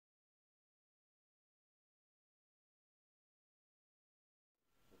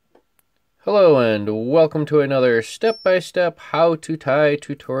Hello and welcome to another step-by-step how to tie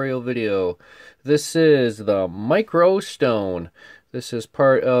tutorial video. This is the Micro Stone. This is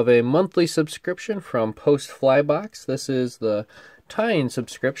part of a monthly subscription from Post Flybox. This is the tying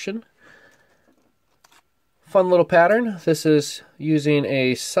subscription. Fun little pattern. This is using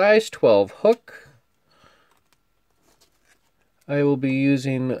a size 12 hook. I will be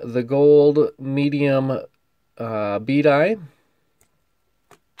using the gold medium bead eye.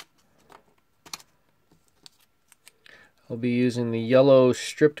 I'll be using the yellow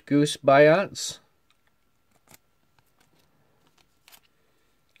stripped goose biots.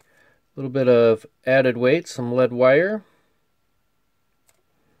 A little bit of added weight, some lead wire.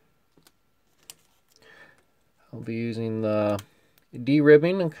 I'll be using the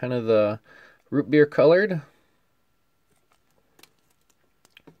D-ribbing, kind of the root beer colored.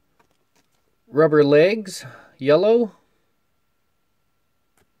 Rubber legs, yellow.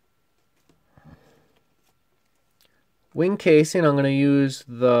 Wing casing, I'm going to use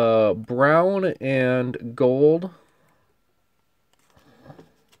the brown and gold.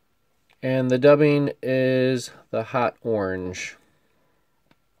 And the dubbing is the hot orange.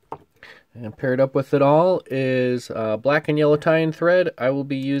 And paired up with it all is black and yellow tying thread. I will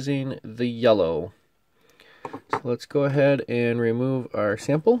be using the yellow. So let's go ahead and remove our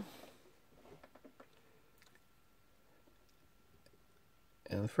sample.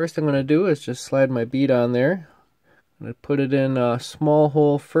 And the first thing I'm going to do is just slide my bead on there. I'm going to put it in a small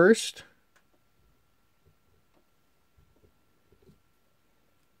hole first.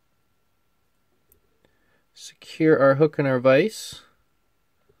 Secure our hook and our vise.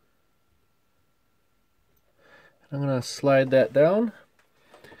 I'm going to slide that down.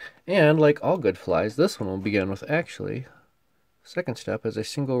 And like all good flies, this one will begin with actually, second step is a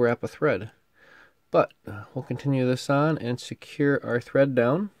single wrap of thread. But we'll continue this on and secure our thread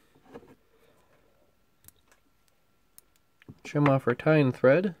down. Trim off our tying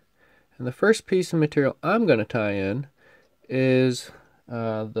thread, and the first piece of material I'm going to tie in is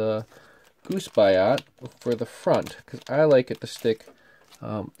the goose biot for the front, because I like it to stick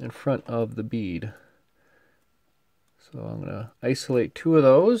in front of the bead. So I'm going to isolate two of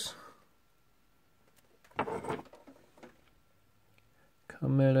those,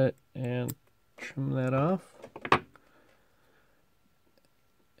 come at it and trim that off.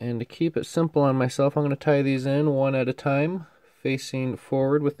 And to keep it simple on myself, I'm going to tie these in one at a time, facing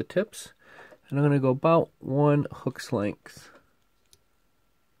forward with the tips. And I'm going to go about one hook's length.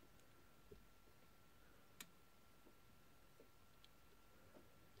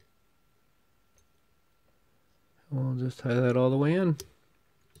 We'll just tie that all the way in.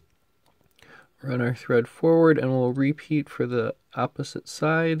 Run our thread forward and we'll repeat for the opposite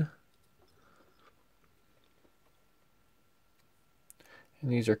side.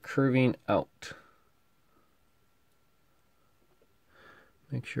 And these are curving out.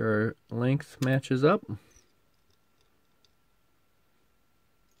 Make sure our length matches up.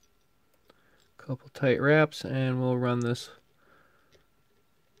 Couple tight wraps and we'll run this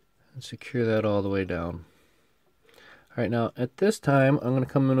and secure that all the way down. Alright, now at this time I'm going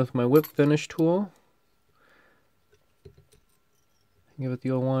to come in with my whip finish tool. Give it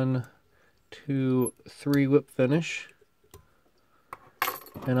the old 1, 2, 3 whip finish.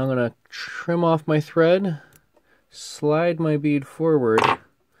 And I'm going to trim off my thread, slide my bead forward,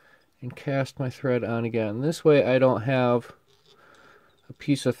 and cast my thread on again. This way I don't have a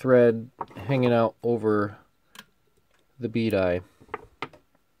piece of thread hanging out over the bead eye.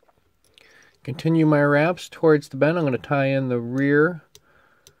 Continue my wraps towards the bend. I'm going to tie in the rear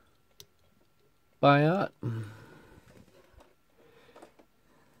biot.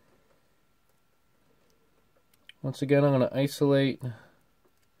 Once again, I'm going to isolate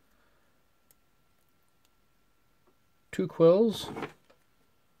 2 quills.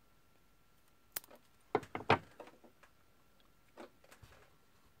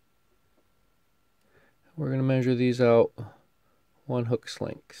 We're going to measure these out 1 hook's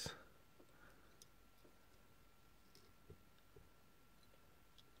length.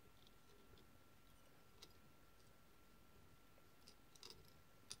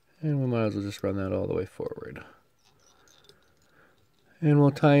 And we might as well just run that all the way forward. And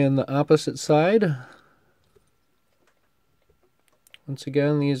we'll tie in the opposite side. Once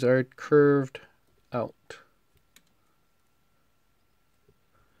again, these are curved out.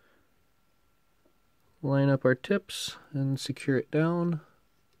 Line up our tips and secure it down.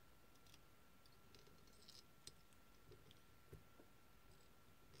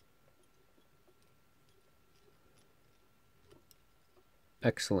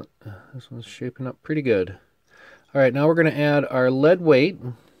 Excellent. This one's shaping up pretty good. Alright, now we're going to add our lead weight.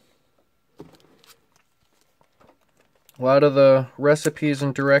 A lot of the recipes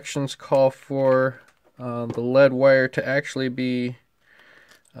and directions call for the lead wire to actually be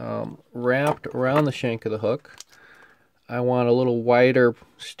wrapped around the shank of the hook. I want a little wider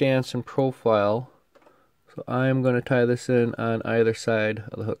stance and profile, so I'm going to tie this in on either side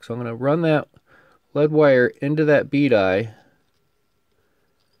of the hook. So I'm going to run that lead wire into that bead eye,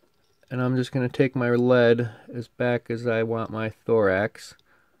 and I'm just going to take my lead as back as I want my thorax,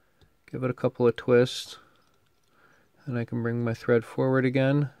 give it a couple of twists, and I can bring my thread forward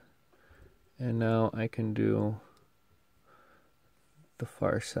again, and now I can do the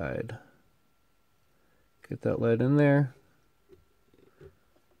far side. Get that lead in there.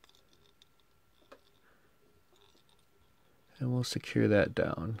 And we'll secure that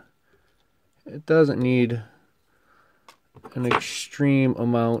down. It doesn't need an extreme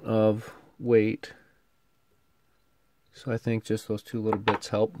amount of weight, so I think just those two little bits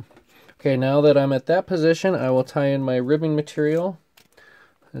help. Okay, now that I'm at that position, I will tie in my ribbing material.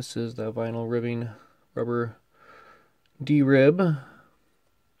 This is the vinyl ribbing rubber D-rib.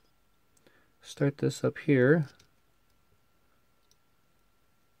 Start this up here.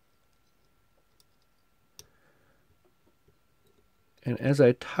 And as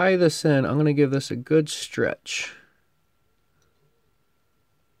I tie this in, I'm going to give this a good stretch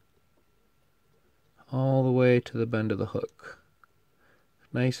all the way to the bend of the hook.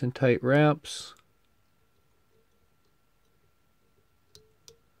 Nice and tight wraps.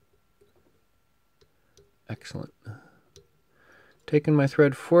 Excellent. Taking my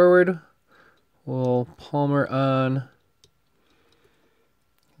thread forward, we'll palmer on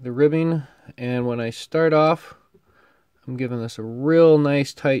the ribbing, and when I start off, I'm giving this a real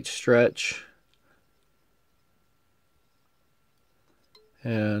nice tight stretch,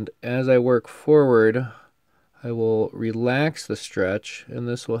 and as I work forward I will relax the stretch, and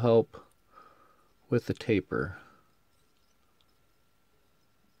this will help with the taper.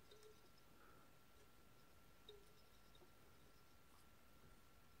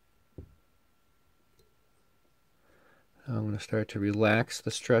 Now I'm going to start to relax the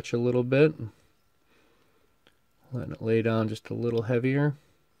stretch a little bit, letting it lay down just a little heavier.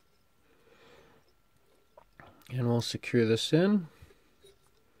 And we'll secure this in.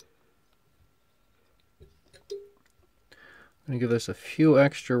 I'm going to give this a few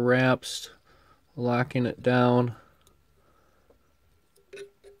extra wraps, locking it down,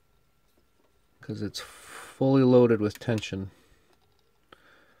 because it's fully loaded with tension.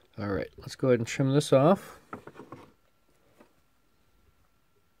 Alright, let's go ahead and trim this off.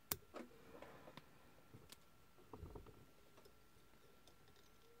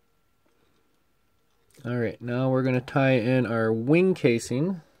 Alright, now we're going to tie in our wing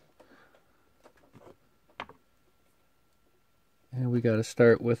casing. And we got to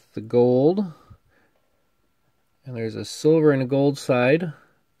start with the gold. And there's a silver and a gold side. I'm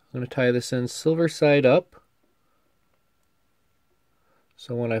going to tie this in silver side up.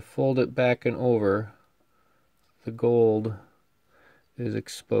 So when I fold it back and over, the gold is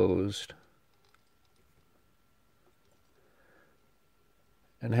exposed.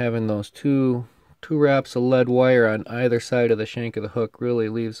 And having those two wraps of lead wire on either side of the shank of the hook really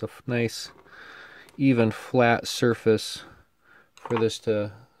leaves a nice, even, flat surface for this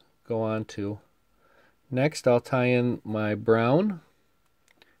to go onto. Next, I'll tie in my brown,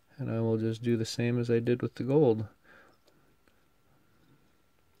 and I will just do the same as I did with the gold.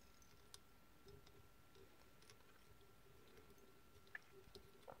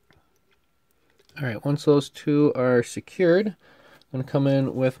 Alright, once those two are secured, I'm going to come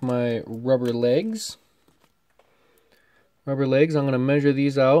in with my rubber legs. Rubber legs, I'm going to measure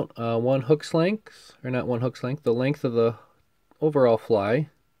these out one hook's length, or not one hook's length, the length of the overall fly.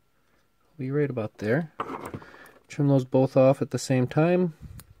 Will be right about there. Trim those both off at the same time,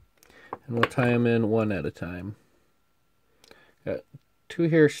 and we'll tie them in one at a time. Got two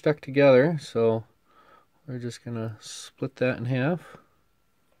here stuck together, so we're just going to split that in half.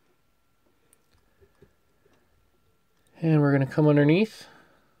 And we're going to come underneath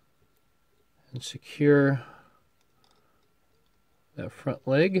and secure that front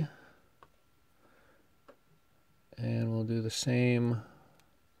leg. And we'll do the same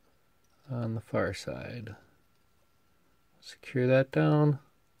on the far side. Secure that down.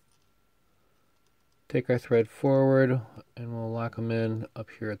 Take our thread forward and we'll lock them in up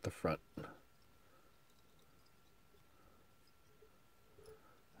here at the front.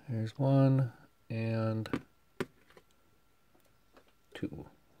 There's one and two.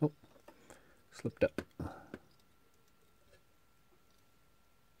 Oh, slipped up.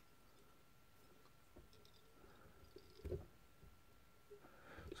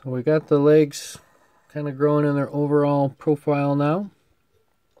 So we got the legs kind of growing in their overall profile now.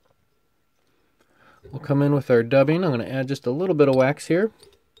 We'll come in with our dubbing. I'm going to add just a little bit of wax here.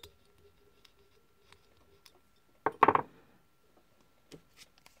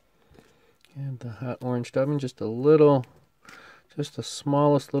 And the hot orange dubbing, just the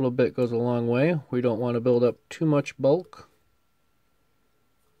smallest little bit goes a long way. We don't want to build up too much bulk.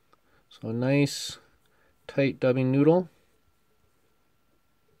 So a nice tight dubbing noodle.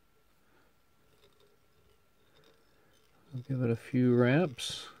 I'll give it a few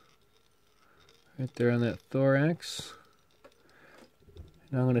wraps right there on that thorax.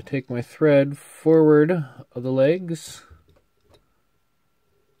 Now I'm going to take my thread forward of the legs.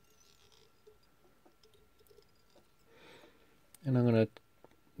 And I'm going to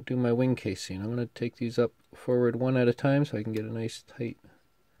do my wing casing. I'm going to take these up forward one at a time so I can get a nice tight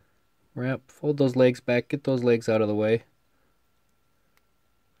wrap. Fold those legs back, get those legs out of the way.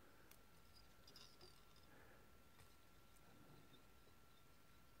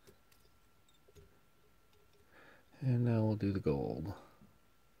 And now we'll do the gold.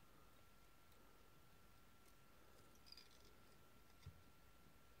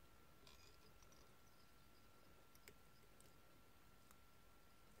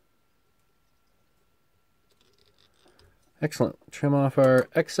 Excellent. Trim off our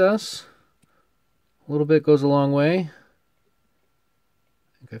excess. A little bit goes a long way.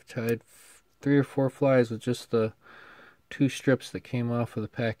 I think I've tied 3 or 4 flies with just the 2 strips that came off of the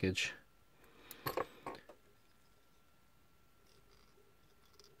package.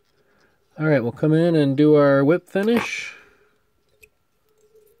 Alright, we'll come in and do our whip finish.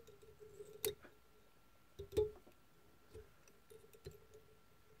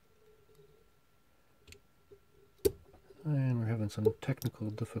 And we're having some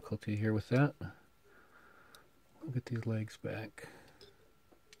technical difficulty here with that. We'll get these legs back.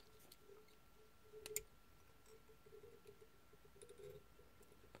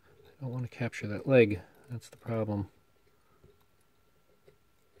 I don't want to capture that leg. That's the problem.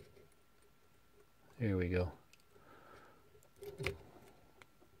 There we go.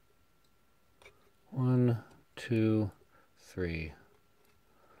 1, 2, 3.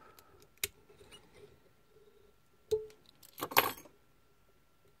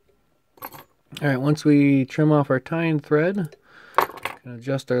 Alright, once we trim off our tying thread, can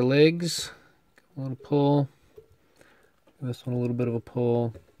adjust our legs. Give one a pull. Give this one a little bit of a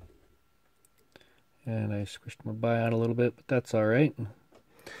pull. And I squished my Biot a little bit, but that's alright.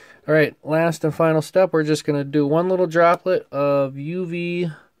 Alright, last and final step, we're just going to do one little droplet of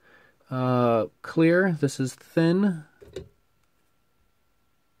UV clear. This is thin.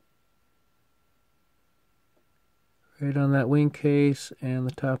 Right on that wing case and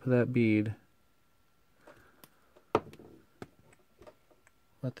the top of that bead.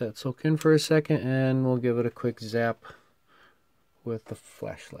 Let that soak in for a second and we'll give it a quick zap with the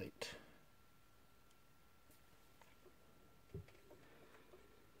flashlight.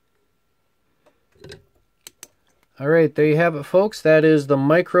 Alright, there you have it, folks. That is the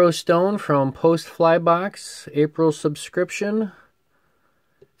Micro Stone from Post Flybox, April subscription.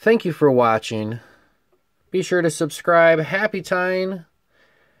 Thank you for watching. Be sure to subscribe. Happy tying.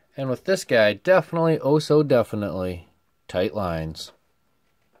 And with this guy, definitely, oh so definitely, tight lines.